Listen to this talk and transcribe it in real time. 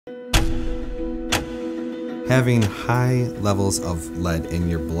Having high levels of lead in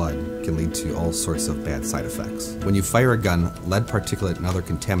your blood can lead to all sorts of bad side effects. When you fire a gun, lead particulate and other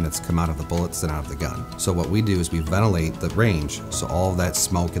contaminants come out of the bullets and out of the gun. So what we do is we ventilate the range so all of that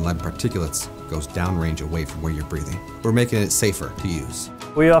smoke and lead particulates goes downrange away from where you're breathing. We're making it safer to use.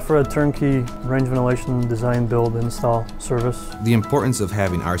 We offer a turnkey range ventilation design, build, install service. The importance of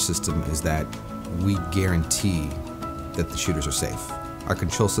having our system is that we guarantee that the shooters are safe. Our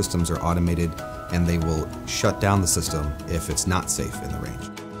control systems are automated and they will shut down the system if it's not safe in the range.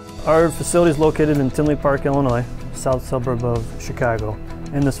 Our facility is located in Tinley Park, Illinois, south suburb of Chicago.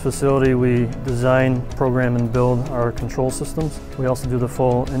 In this facility we design, program, and build our control systems. We also do the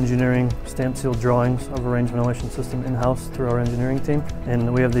full engineering, stamp seal drawings of a range ventilation system in-house through our engineering team.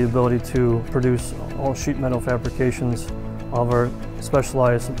 And we have the ability to produce all sheet metal fabrications, all of our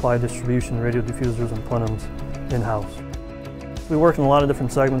specialized supply distribution, radio diffusers, and plenums in-house. We work in a lot of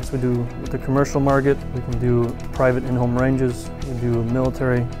different segments. We do the commercial market, we can do private in-home ranges, we do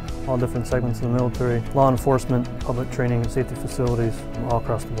military, all different segments of the military, law enforcement, public training, safety facilities, all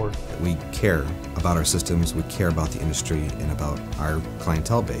across the board. We care about our systems, we care about the industry, and about our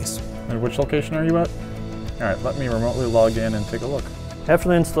clientele base. And which location are you at? All right, let me remotely log in and take a look. After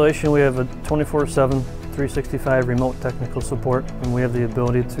the installation, we have a 24/7, 365 remote technical support, and we have the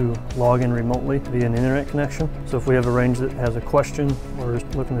ability to log in remotely via an internet connection. So if we have a range that has a question or is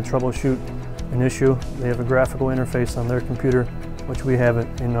looking to troubleshoot an issue, they have a graphical interface on their computer, which we have it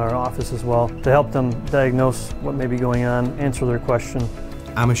in our office as well, to help them diagnose what may be going on, answer their question.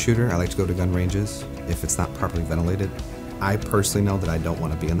 I'm a shooter. I like to go to gun ranges if it's not properly ventilated. I personally know that I don't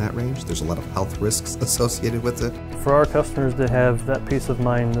want to be in that range. There's a lot of health risks associated with it. For our customers to have that peace of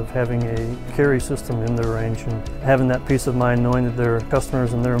mind of having a Carey system in their range and having that peace of mind knowing that their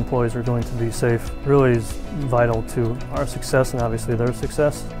customers and their employees are going to be safe really is vital to our success and obviously their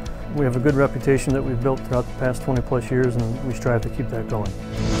success. We have a good reputation that we've built throughout the past 20+ years, and we strive to keep that going.